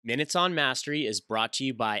Minutes on Mastery is brought to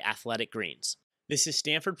you by Athletic Greens. This is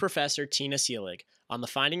Stanford professor Tina Seelig on the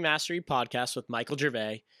Finding Mastery podcast with Michael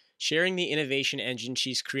Gervais, sharing the innovation engine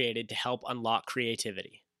she's created to help unlock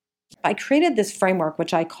creativity. I created this framework,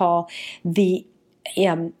 which I call the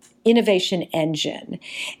innovation engine.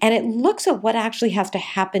 And it looks at what actually has to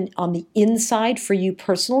happen on the inside for you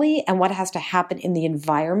personally and what has to happen in the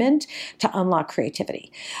environment to unlock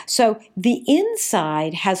creativity. So the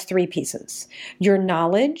inside has three pieces: your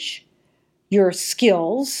knowledge, your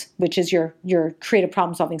skills, which is your creative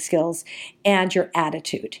problem solving skills, and your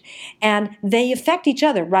attitude. And they affect each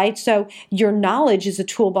other, right? So your knowledge is a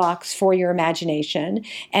toolbox for your imagination,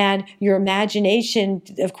 and your imagination,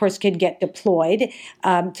 of course, can get deployed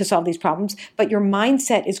to solve these problems, but your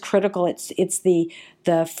mindset is critical. It's the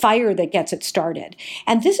fire that gets it started.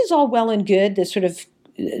 And this is all well and good, this sort of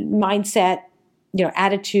mindset,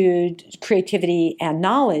 attitude, creativity, and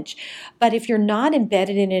knowledge. But if you're not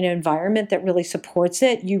embedded in an environment that really supports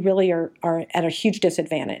it, you really are at a huge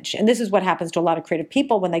disadvantage. And this is what happens to a lot of creative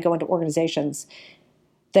people when they go into organizations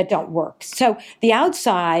that don't work. So the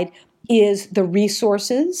outside is the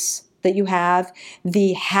resources that you have,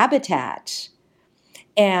 the habitat,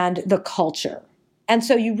 and the culture. And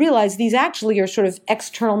so you realize these actually are sort of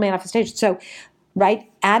external manifestations. So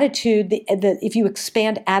right? Attitude, if you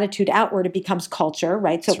expand attitude outward, it becomes culture,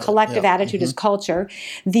 right? So collective attitude is culture.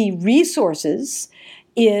 The resources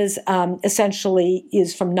is essentially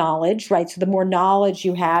is from knowledge, right? So the more knowledge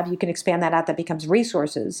you have, you can expand that out, that becomes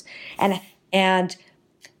resources. And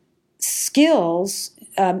skills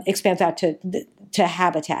expands out to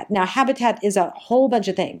habitat. Now, habitat is a whole bunch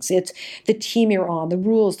of things. It's the team you're on, the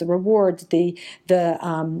rules, the rewards, the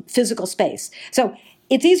physical space. So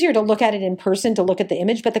it's easier to look at it in person, to look at the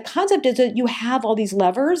image, but the concept is that you have all these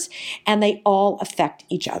levers and they all affect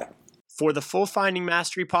each other. For the full Finding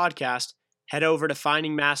Mastery podcast, head over to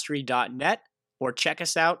findingmastery.net or check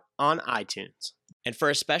us out on iTunes. And for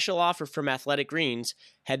a special offer from Athletic Greens,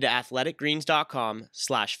 head to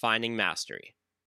athleticgreens.com/findingmastery.